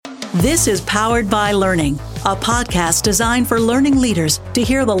This is Powered by Learning, a podcast designed for learning leaders to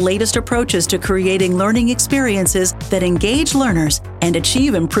hear the latest approaches to creating learning experiences that engage learners and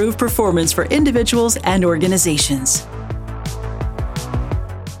achieve improved performance for individuals and organizations.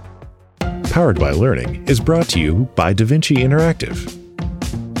 Powered by Learning is brought to you by DaVinci Interactive.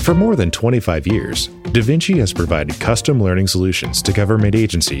 For more than 25 years, DaVinci has provided custom learning solutions to government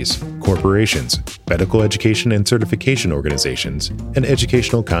agencies, corporations, medical education and certification organizations, and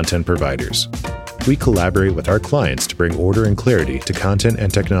educational content providers. We collaborate with our clients to bring order and clarity to content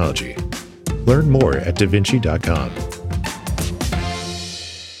and technology. Learn more at davinci.com.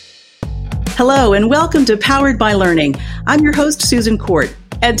 Hello, and welcome to Powered by Learning. I'm your host, Susan Court.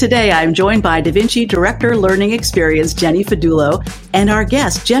 And today I'm joined by DaVinci Director Learning Experience, Jenny Fadulo, and our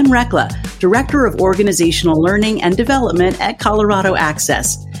guest, Jen Rekla, Director of Organizational Learning and Development at Colorado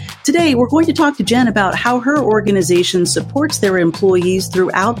Access. Today, we're going to talk to Jen about how her organization supports their employees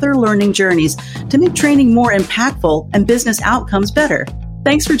throughout their learning journeys to make training more impactful and business outcomes better.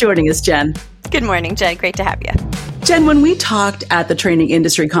 Thanks for joining us, Jen. Good morning, Jen. Great to have you. Jen, when we talked at the Training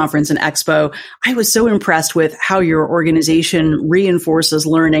Industry Conference and Expo, I was so impressed with how your organization reinforces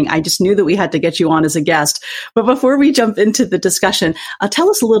learning. I just knew that we had to get you on as a guest. But before we jump into the discussion, tell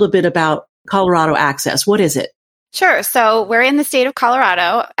us a little bit about Colorado Access. What is it? Sure. So we're in the state of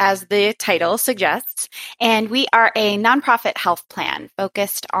Colorado, as the title suggests, and we are a nonprofit health plan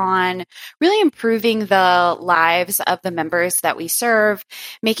focused on really improving the lives of the members that we serve,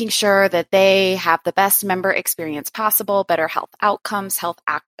 making sure that they have the best member experience possible, better health outcomes, health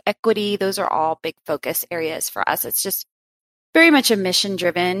equity. Those are all big focus areas for us. It's just very much a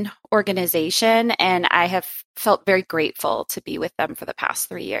mission-driven organization, and I have felt very grateful to be with them for the past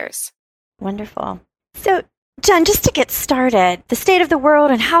 3 years. Wonderful. So, Jen, just to get started, the state of the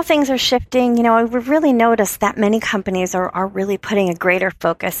world and how things are shifting, we've really noticed that many companies are really putting a greater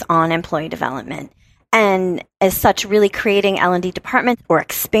focus on employee development and as such really creating L&D departments or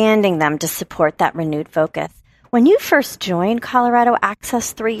expanding them to support that renewed focus. When you first joined Colorado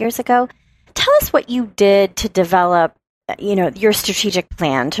Access 3 years ago, tell us what you did to develop, your strategic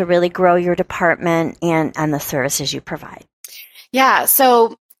plan to really grow your department and the services you provide. Yeah,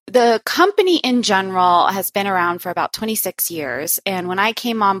 so the company in general has been around for about 26 years. And when I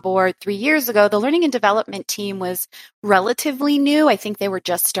came on board 3 years ago, the learning and development team was relatively new. I think they were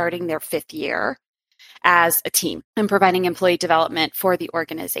just starting their 5th year as a team and providing employee development for the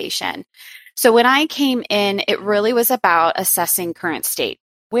organization. So when I came in, it really was about assessing current state.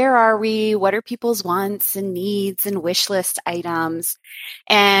 Where are we? What are people's wants and needs and wish list items?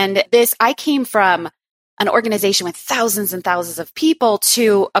 And I came from an organization with thousands and thousands of people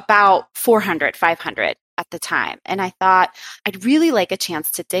to about 400, 500 at the time. And I thought, I'd really like a chance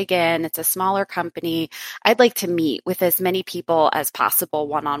to dig in. It's a smaller company. I'd like to meet with as many people as possible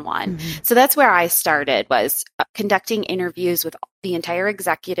one-on-one. Mm-hmm. So that's where I started, was conducting interviews with the entire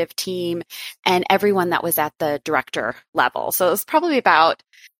executive team and everyone that was at the director level. So it was probably about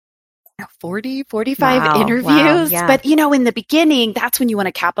 40, 45 interviews. Wow, yeah. But, in the beginning, that's when you want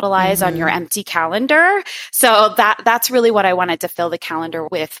to capitalize on your empty calendar. So that's really what I wanted to fill the calendar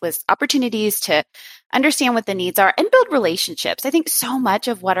with, was opportunities to understand what the needs are and build relationships. I think so much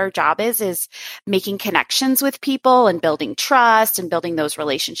of what our job is making connections with people and building trust and building those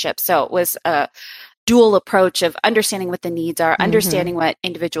relationships. So it was a dual approach of understanding what the needs are, understanding what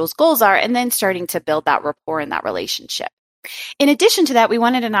individuals' goals are, and then starting to build that rapport and that relationship. In addition to that, we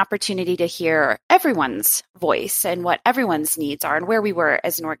wanted an opportunity to hear everyone's voice and what everyone's needs are and where we were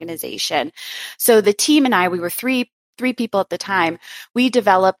as an organization. So the team and I, we were three people at the time, we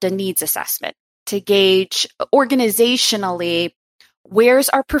developed a needs assessment to gauge organizationally where's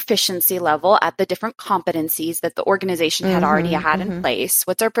our proficiency level at the different competencies that the organization had already had in place.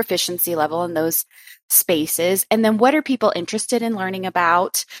 What's our proficiency level in those spaces? And then what are people interested in learning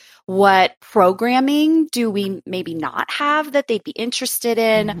about? What programming do we maybe not have that they'd be interested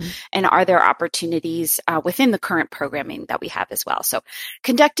in? And are there opportunities within the current programming that we have as well? So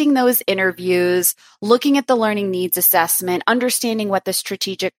conducting those interviews, looking at the learning needs assessment, understanding what the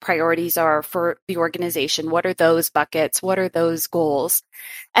strategic priorities are for the organization. What are those buckets? What are those goals?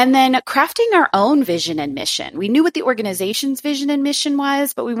 And then crafting our own vision and mission. We knew what the organization's vision and mission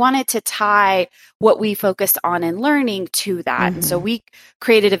was, but we wanted to tie what we focused on in learning to that. And so we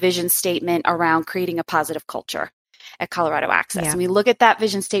created a vision statement around creating a positive culture at Colorado Access. And we look at that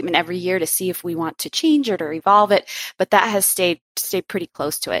vision statement every year to see if we want to change it or evolve it, but that has stayed pretty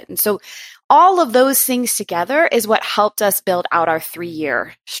close to it. And so all of those things together is what helped us build out our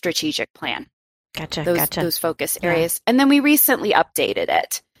 3-year strategic plan. Gotcha. Those focus areas. And then we recently updated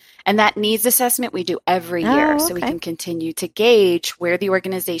it. And that needs assessment we do every year. So we can continue to gauge where the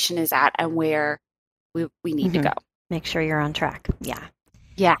organization is at and where we need to go. Make sure you're on track. Yeah.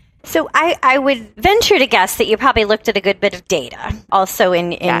 Yeah. So I would venture to guess that you probably looked at a good bit of data also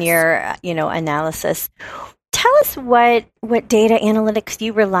in your, analysis. Tell us what data analytics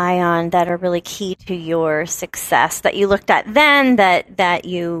you rely on that are really key to your success that you looked at then that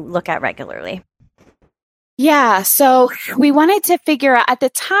you look at regularly. Yeah. So we wanted to figure out, at the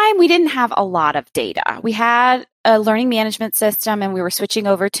time, we didn't have a lot of data. We had a learning management system and we were switching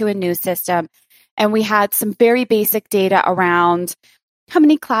over to a new system. And we had some very basic data around how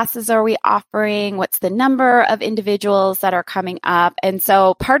many classes are we offering? What's the number of individuals that are coming up? And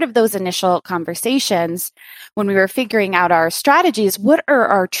so part of those initial conversations when we were figuring out our strategies, what are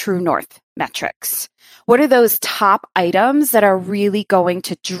our true north metrics? What are those top items that are really going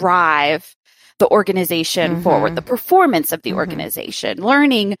to drive the organization forward, the performance of the organization,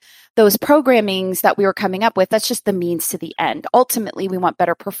 learning those programmings that we were coming up with? That's just the means to the end. Ultimately, we want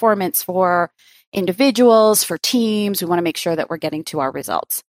better performance for individuals, for teams. We want to make sure that we're getting to our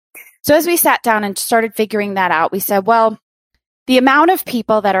results. So as we sat down and started figuring that out, we said, well, the amount of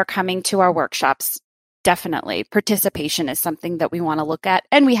people that are coming to our workshops, definitely participation is something that we want to look at.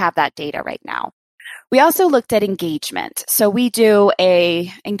 And we have that data right now. We also looked at engagement. So we do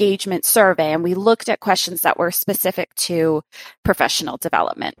a engagement survey and we looked at questions that were specific to professional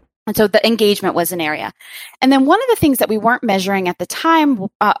development. And so the engagement was an area. And then one of the things that we weren't measuring at the time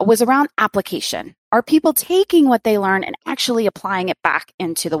was around application. Are people taking what they learn and actually applying it back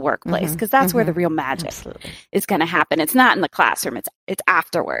into the workplace? Because that's where the real magic is going to happen. It's not in the classroom, it's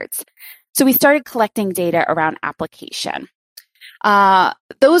afterwards. So we started collecting data around application.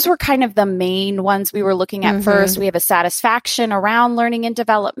 Those were kind of the main ones we were looking at first. We have a satisfaction around learning and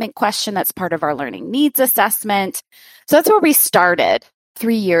development question. That's part of our learning needs assessment. So that's where we started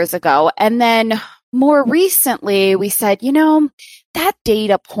 3 years ago. And then more recently, we said, that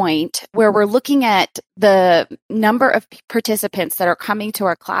data point where we're looking at the number of participants that are coming to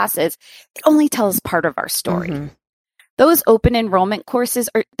our classes, it only tells part of our story. Those open enrollment courses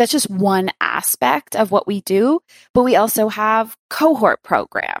that's just one aspect of what we do, but we also have cohort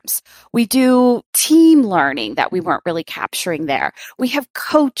programs. We do team learning that we weren't really capturing there. We have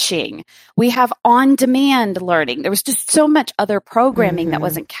coaching. We have on-demand learning. There was just so much other programming that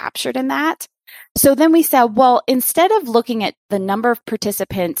wasn't captured in that. So then we said, well, instead of looking at the number of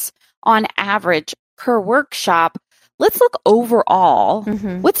participants on average per workshop, let's look overall.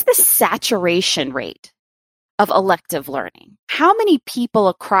 What's the saturation rate of elective learning? How many people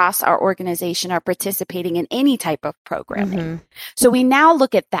across our organization are participating in any type of programming? So we now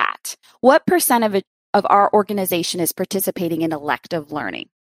look at that. What percent of our organization is participating in elective learning?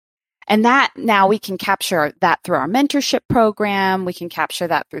 And that now we can capture that through our mentorship program. We can capture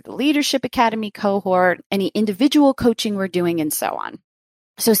that through the Leadership Academy cohort, any individual coaching we're doing, and so on.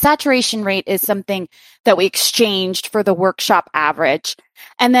 So saturation rate is something that we exchanged for the workshop average.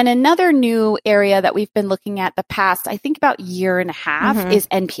 And then another new area that we've been looking at the past, I think about year and a half, is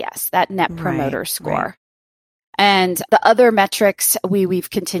NPS, that Net Promoter Score. Right. And the other metrics, we've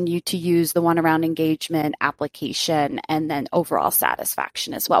continued to use the one around engagement, application, and then overall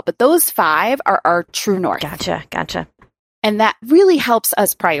satisfaction as well. But those 5 are our true north. Gotcha. And that really helps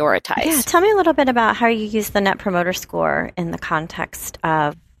us prioritize. Yeah, tell me a little bit about how you use the Net Promoter Score in the context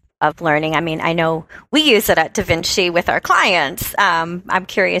of learning. I mean, I know we use it at DaVinci with our clients. I'm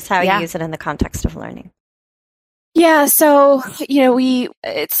curious how you use it in the context of learning. Yeah, so,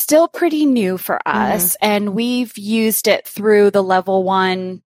 it's still pretty new for us, and we've used it through the level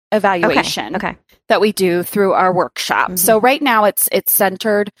 1 evaluation that we do through our workshop. So right now it's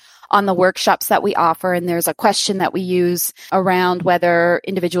centered on the workshops that we offer, and there's a question that we use around whether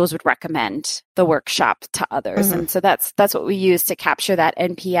individuals would recommend the workshop to others. And so that's what we use to capture that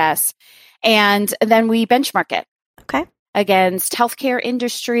NPS. And then we benchmark it. Against healthcare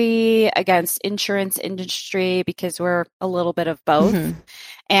industry, against insurance industry, because we're a little bit of both.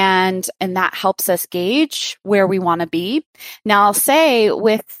 And that helps us gauge where we want to be. Now I'll say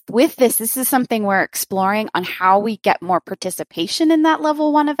with this is something we're exploring on how we get more participation in that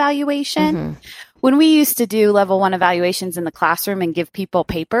level 1 evaluation. When we used to do level 1 evaluations in the classroom and give people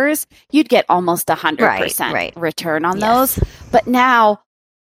papers, you'd get almost 100% return on those. But now,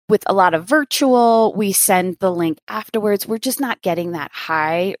 with a lot of virtual, we send the link afterwards. We're just not getting that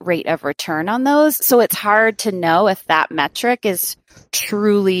high rate of return on those. So it's hard to know if that metric is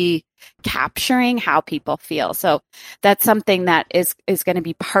truly capturing how people feel. So that's something that is going to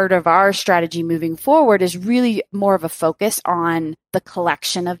be part of our strategy moving forward, is really more of a focus on the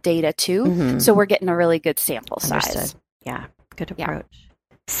collection of data too. So we're getting a really good sample size. Yeah, good approach.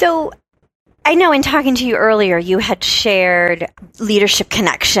 So I know in talking to you earlier, you had shared leadership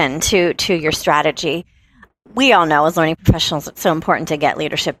connection to your strategy. We all know as learning professionals, it's so important to get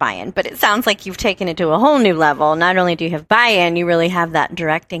leadership buy-in, but it sounds like you've taken it to a whole new level. Not only do you have buy-in, you really have that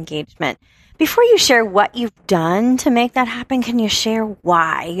direct engagement. Before you share what you've done to make that happen, can you share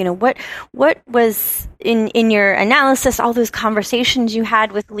why? You know, what was in your analysis, all those conversations you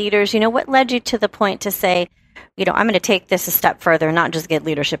had with leaders, you know, what led you to the point to say, you know, I'm going to take this a step further, not just get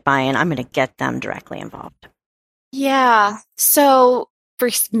leadership buy-in, I'm going to get them directly involved? Yeah. So for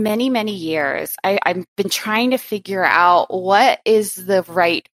many, many years, I've been trying to figure out what is the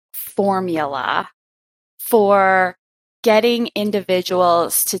right formula for getting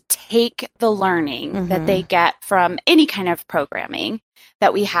individuals to take the learning that they get from any kind of programming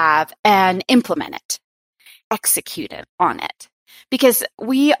that we have and implement it, execute it on it. Because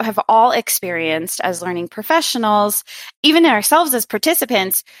we have all experienced as learning professionals, even ourselves as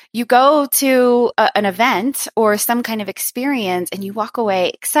participants, you go to an event or some kind of experience and you walk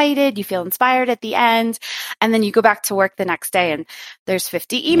away excited, you feel inspired at the end, and then you go back to work the next day and there's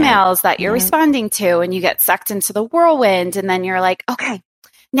 50 emails that you're responding to and you get sucked into the whirlwind and then you're like, okay,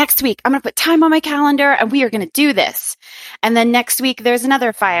 next week, I'm going to put time on my calendar and we are going to do this. And then next week, there's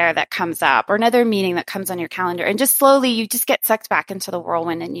another fire that comes up or another meeting that comes on your calendar. And just slowly, you just get sucked back into the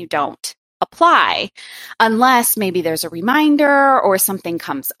whirlwind and you don't apply unless maybe there's a reminder or something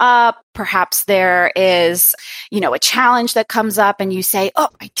comes up. Perhaps there is, you know, a challenge that comes up and you say, oh,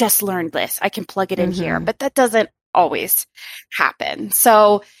 I just learned this. I can plug it in here. But that doesn't always happen.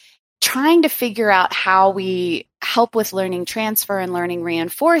 So trying to figure out how we help with learning transfer and learning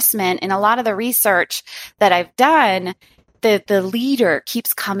reinforcement. In a lot of the research that I've done, the leader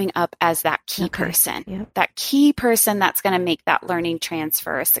keeps coming up as that key person, that key person that's going to make that learning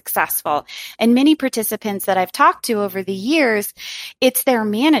transfer successful. And many participants that I've talked to over the years, it's their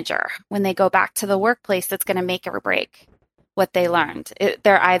manager when they go back to the workplace that's going to make or break what they learned.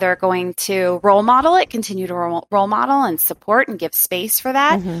 They're either going to role model it, continue to role model and support and give space for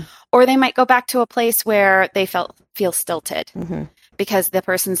that, or they might go back to a place where they feel stilted because the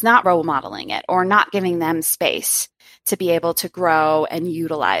person's not role modeling it or not giving them space to be able to grow and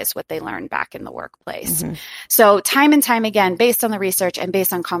utilize what they learned back in the workplace. So time and time again, based on the research and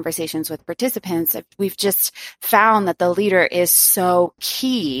based on conversations with participants, we've just found that the leader is so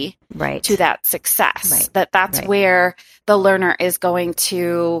key to that success, that's where the learner is going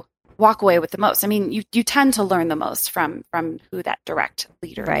to walk away with the most. I mean, you tend to learn the most from who that direct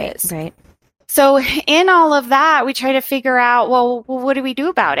leader is. So in all of that, we try to figure out, well, what do we do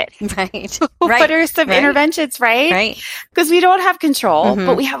about it? What are some interventions, Because we don't have control,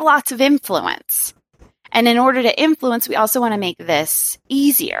 but we have lots of influence. And in order to influence, we also want to make this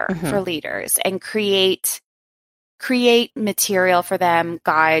easier for leaders and create material for them,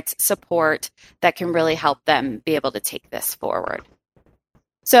 guides, support that can really help them be able to take this forward.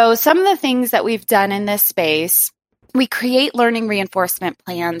 So some of the things that we've done in this space, we create learning reinforcement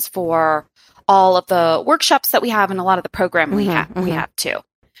plans for all of the workshops that we have and a lot of the programming we have too.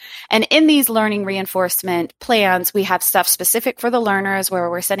 And in these learning reinforcement plans, we have stuff specific for the learners where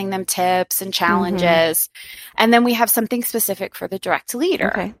we're sending them tips and challenges. And then we have something specific for the direct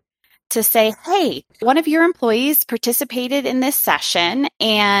leader to say, hey, one of your employees participated in this session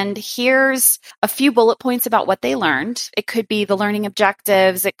and here's a few bullet points about what they learned. It could be the learning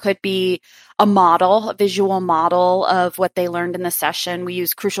objectives. It could be a visual model of what they learned in the session. We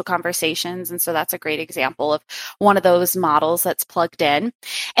use Crucial Conversations. And so that's a great example of one of those models that's plugged in.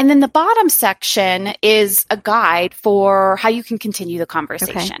 And then the bottom section is a guide for how you can continue the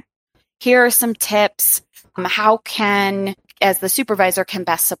conversation. Here are some tips. As the supervisor can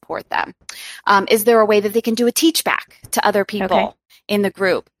best support them. Is there a way that they can do a teach back to other people in the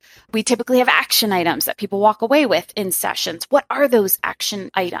group? We typically have action items that people walk away with in sessions. What are those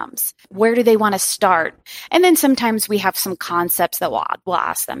action items? Where do they want to start? And then sometimes we have some concepts that we'll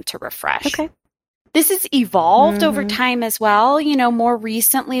ask them to refresh. This has evolved over time as well. You know, more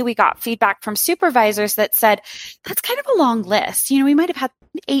recently, we got feedback from supervisors that said, that's kind of a long list. You know, we might have had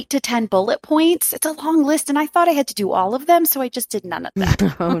 8 to 10 bullet points. It's a long list. And I thought I had to do all of them. So I just did none of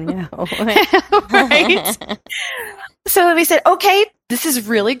them. Oh, no. So we said, okay, this is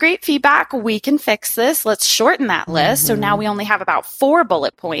really great feedback. We can fix this. Let's shorten that list. So now we only have about 4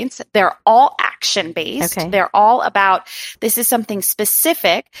 bullet points. They're all action-based. They're all about, this is something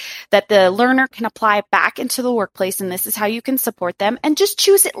specific that the learner can apply back into the workplace. And this is how you can support them. And just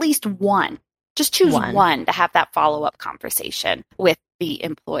choose at least one. Just choose one to have that follow-up conversation with the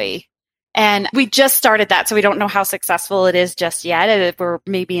employee. And we just started that. So we don't know how successful it is just yet. We're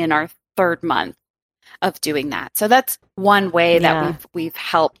maybe in our 3rd month of doing that. So that's one way that we've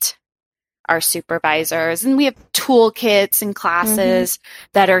helped our supervisors. And we have toolkits and classes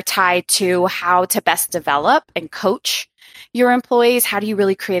that are tied to how to best develop and coach your employees. How do you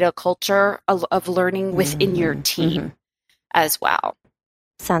really create a culture of learning within your team as well?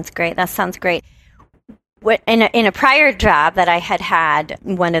 Sounds great. That sounds great. In a prior job that I had,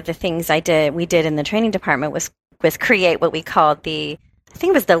 one of the things we did in the training department was create what we called the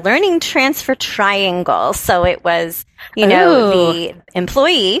learning transfer triangle. So it was, the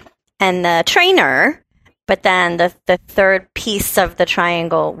employee and the trainer, but then the third piece of the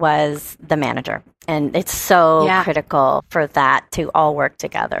triangle was the manager. And it's so critical for that to all work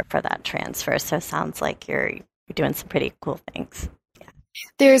together for that transfer. So it sounds like you're doing some pretty cool things.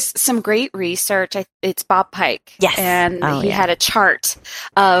 There's some great research. It's Bob Pike. Yes. And he had a chart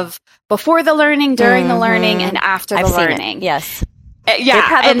of before the learning, during the learning, and after the learning. It. Yes.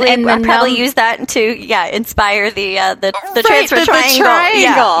 Yeah. And probably use that to inspire the transfer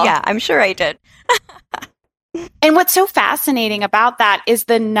triangle. Yeah, I'm sure I did. And what's so fascinating about that is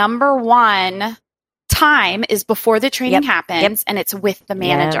the number one time is before the training happens, and it's with the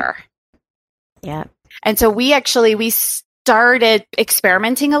manager. Yeah. And so we started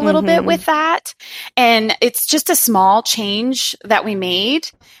experimenting a little bit with that. And it's just a small change that we made,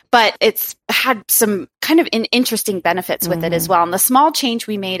 but it's had some kind of interesting benefits with it as well. And the small change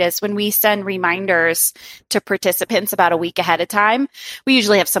we made is when we send reminders to participants about a week ahead of time, we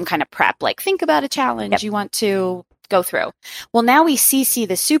usually have some kind of prep, like think about a challenge you want to go through. Well, now we CC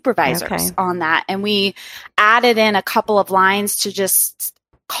the supervisors on that, and we added in a couple of lines to just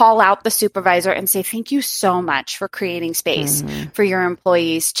call out the supervisor and say, thank you so much for creating space for your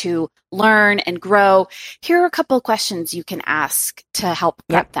employees to learn and grow. Here are a couple of questions you can ask to help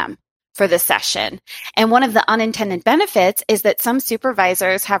prep them for the session. And one of the unintended benefits is that some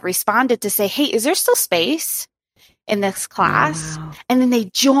supervisors have responded to say, hey, is there still space in this class? Wow. And then they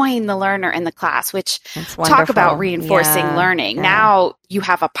join the learner in the class, which talk about reinforcing learning. Yeah. Now you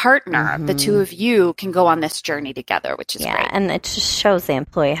have a partner. The two of you can go on this journey together, which is great. And it just shows the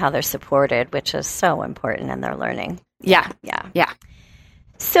employee how they're supported, which is so important in their learning. Yeah.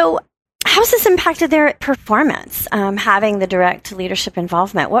 So how's this impacted their performance, having the direct leadership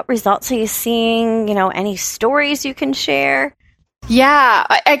involvement? What results are you seeing? Any stories you can share? Yeah,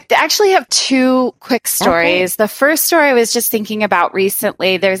 I actually have two quick stories. The first story I was just thinking about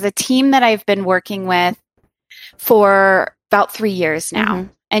recently. There's a team that I've been working with for about 3 years now,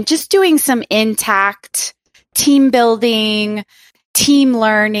 and just doing some intact team building, team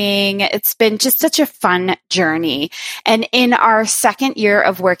learning. It's been just such a fun journey. And in our second year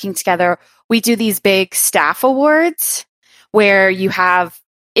of working together, we do these big staff awards where you have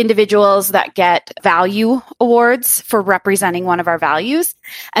individuals that get value awards for representing one of our values.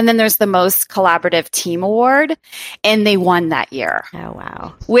 And then there's the most collaborative team award, and they won that year. Oh,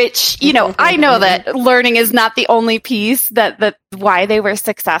 wow. Which, I know that learning is not the only piece that why they were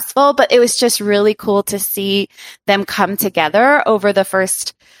successful, but it was just really cool to see them come together over the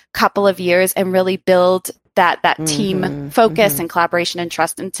first couple of years and really build that team focus and collaboration and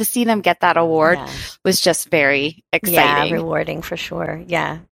trust. And to see them get that award was just very exciting. Yeah, rewarding for sure.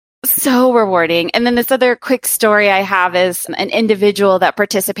 Yeah. So rewarding. And then this other quick story I have is an individual that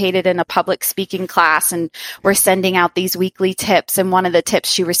participated in a public speaking class, and we're sending out these weekly tips. And one of the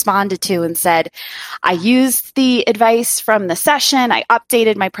tips she responded to and said, I used the advice from the session. I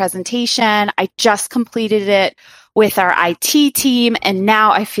updated my presentation. I just completed it with our IT team. And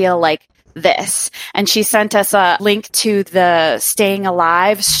now I feel like this. And she sent us a link to the Staying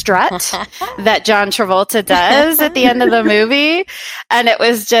Alive strut that John Travolta does at the end of the movie. And it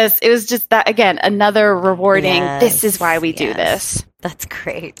was just that, again, another rewarding, this is why we do this. That's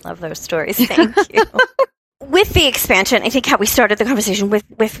great. Love those stories. Thank you. With the expansion, I think how we started the conversation with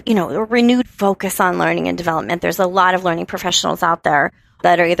a renewed focus on learning and development, there's a lot of learning professionals out there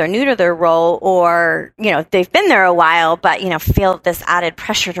that are either new to their role or, they've been there a while, but, feel this added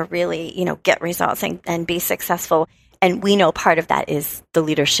pressure to really, get results and be successful. And we know part of that is the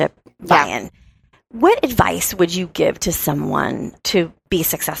leadership buy-in. What advice would you give to someone to be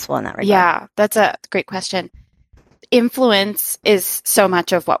successful in that regard? Yeah, that's a great question. Influence is so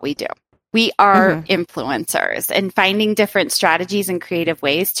much of what we do. We are influencers, and finding different strategies and creative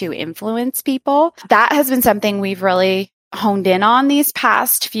ways to influence people. That has been something we've really honed in on these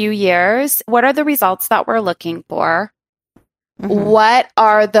past few years. What are the results that we're looking for? What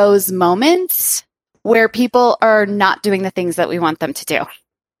are those moments where people are not doing the things that we want them to do?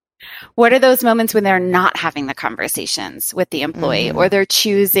 What are those moments when they're not having the conversations with the employee or they're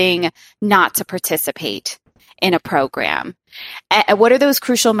choosing not to participate in a program? What are those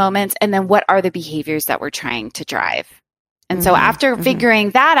crucial moments? And then what are the behaviors that we're trying to drive? And so after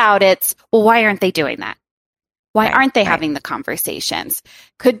figuring that out, it's, well, why aren't they doing that? Why aren't they having the conversations?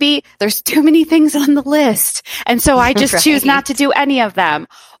 Could be there's too many things on the list. And so I just choose not to do any of them.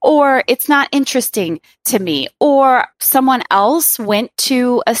 Or it's not interesting to me. Or someone else went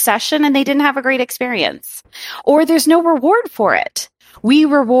to a session and they didn't have a great experience. Or there's no reward for it. We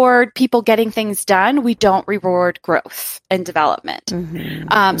reward people getting things done. We don't reward growth and development.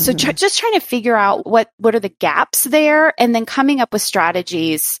 So just trying to figure out what are the gaps there, and then coming up with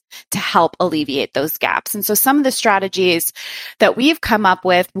strategies to help alleviate those gaps. And so some of the strategies that we've come up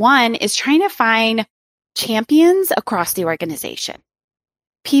with, one is trying to find champions across the organization.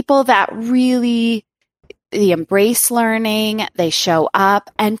 People that really they embrace learning, they show up,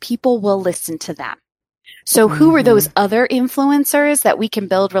 and people will listen to them. So who are those other influencers that we can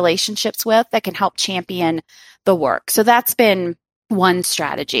build relationships with that can help champion the work? So that's been one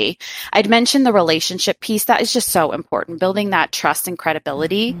strategy. I'd mentioned the relationship piece. That is just so important, building that trust and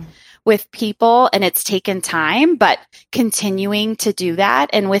credibility with people. And it's taken time, but continuing to do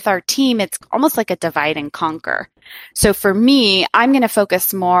that. And with our team, it's almost like a divide and conquer. So for me, I'm going to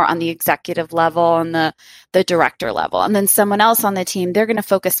focus more on the executive level and the director level. And then someone else on the team, they're going to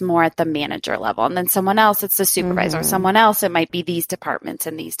focus more at the manager level. And then someone else, it's the supervisor. Someone else, it might be these departments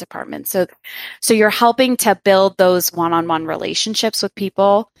and these departments. So you're helping to build those one-on-one relationships with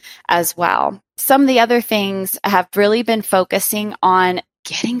people as well. Some of the other things have really been focusing on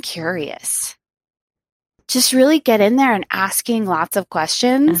getting curious. Just really get in there and asking lots of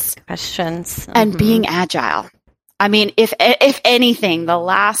questions. And being agile. I mean, if anything, the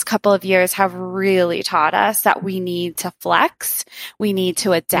last couple of years have really taught us that we need to flex, we need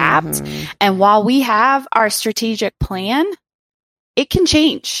to adapt. And while we have our strategic plan, it can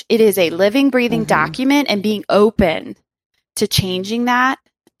change. It is a living, breathing document, and being open to changing that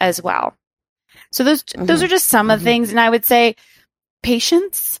as well. So those are just some of the things. And I would say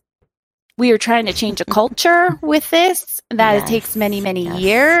patience. We are trying to change a culture with this. It takes many, many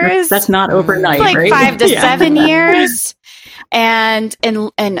years. That's not overnight, like right? 5 to 7 years. And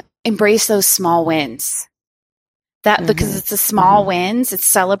embrace those small wins. Because it's the small wins, it's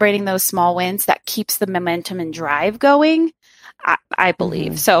celebrating those small wins that keeps the momentum and drive going, I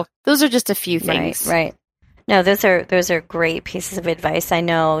believe. So those are just a few things. Right. No, those are great pieces of advice. I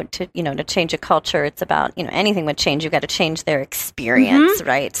know to change a culture, it's about, anything with change, you've got to change their experience,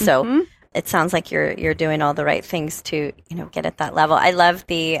 right? So it sounds like you're doing all the right things to, get at that level. I love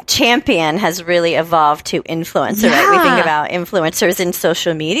the champion has really evolved to influencer, right? We think about influencers in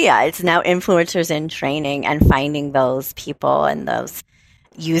social media. It's now influencers in training, and finding those people and those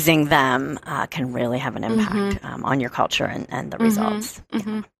using them can really have an impact on your culture and the results.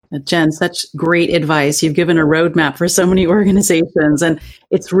 Jen, such great advice. You've given a roadmap for so many organizations, and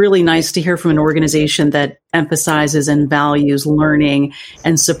it's really nice to hear from an organization that emphasizes and values learning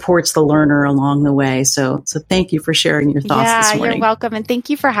and supports the learner along the way. So thank you for sharing your thoughts this morning. You're welcome. And thank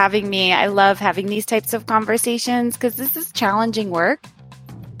you for having me. I love having these types of conversations because this is challenging work.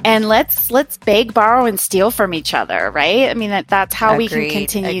 And let's beg, borrow, and steal from each other, right? I mean, that's how we can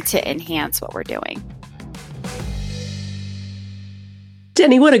continue to enhance what we're doing.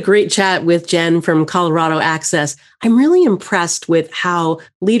 Denny, what a great chat with Jen from Colorado Access. I'm really impressed with how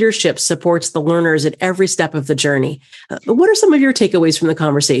leadership supports the learners at every step of the journey. What are some of your takeaways from the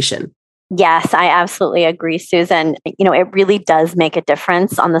conversation? Yes, I absolutely agree, Susan. It really does make a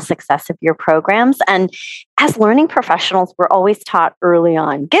difference on the success of your programs. And as learning professionals, we're always taught early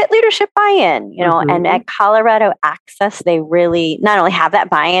on, get leadership buy-in, and at Colorado Access, they really not only have that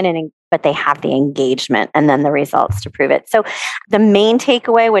buy-in, but they have the engagement and then the results to prove it. So the main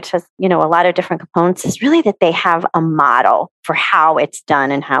takeaway, which has, a lot of different components, is really that they have a model for how it's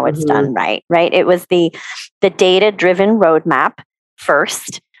done and how it's done right? It was the data-driven roadmap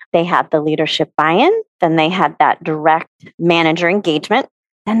first. They had the leadership buy-in, then they had that direct manager engagement,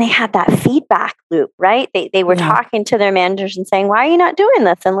 then they had that feedback loop, right? They were talking to their managers and saying, "Why are you not doing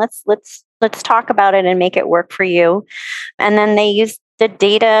this? And let's talk about it and make it work for you." And then they used the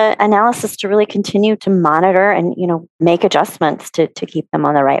data analysis to really continue to monitor and, make adjustments to keep them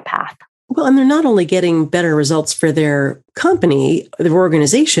on the right path. Well, and they're not only getting better results for their company, their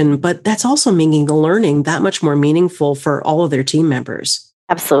organization, but that's also making the learning that much more meaningful for all of their team members.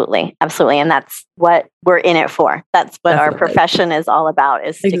 Absolutely. Absolutely. And that's what we're in it for. That's what our profession is all about,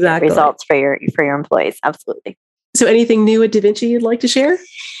 is to get results for your employees. Absolutely. So anything new at DaVinci you'd like to share?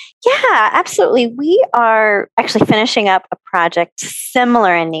 Yeah, absolutely. We are actually finishing up a project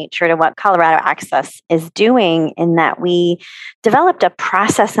similar in nature to what Colorado Access is doing, in that we developed a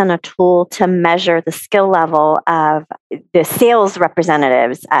process and a tool to measure the skill level of the sales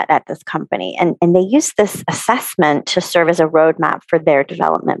representatives at this company. And they use this assessment to serve as a roadmap for their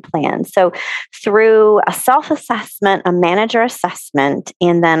development plan. So through a self-assessment, a manager assessment,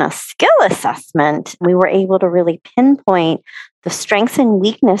 and then a skill assessment, we were able to really pinpoint the strengths and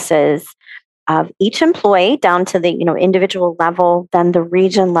weaknesses of each employee down to the individual level, then the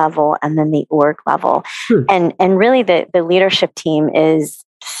region level, and then the org level. And really the leadership team is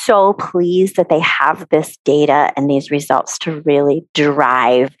so pleased that they have this data and these results to really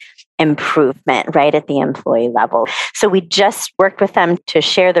drive improvement right at the employee level. So we just worked with them to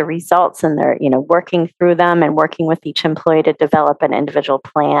share the results, and they're working through them and working with each employee to develop an individual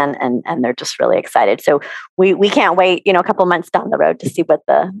plan, and they're just really excited. So we can't wait a couple months down the road to see what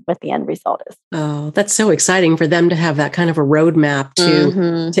the end result is. Oh, that's so exciting for them to have that kind of a roadmap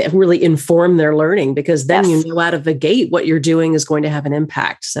to really inform their learning, because then out of the gate what you're doing is going to have an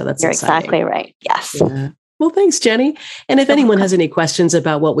impact. So that's You're exciting. Exactly right. Yes. Yeah. Well, thanks, Jenny. And if anyone has any questions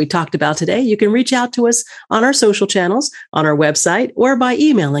about what we talked about today, you can reach out to us on our social channels, on our website, or by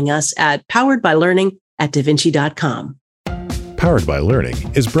emailing us at poweredbylearning@davinci.com. Powered by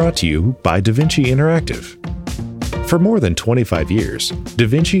Learning is brought to you by DaVinci Interactive. For more than 25 years,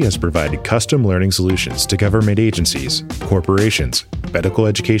 DaVinci has provided custom learning solutions to government agencies, corporations, medical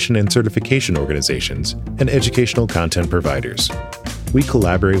education and certification organizations, and educational content providers. We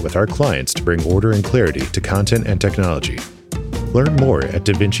collaborate with our clients to bring order and clarity to content and technology. Learn more at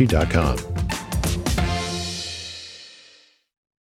davinci.com.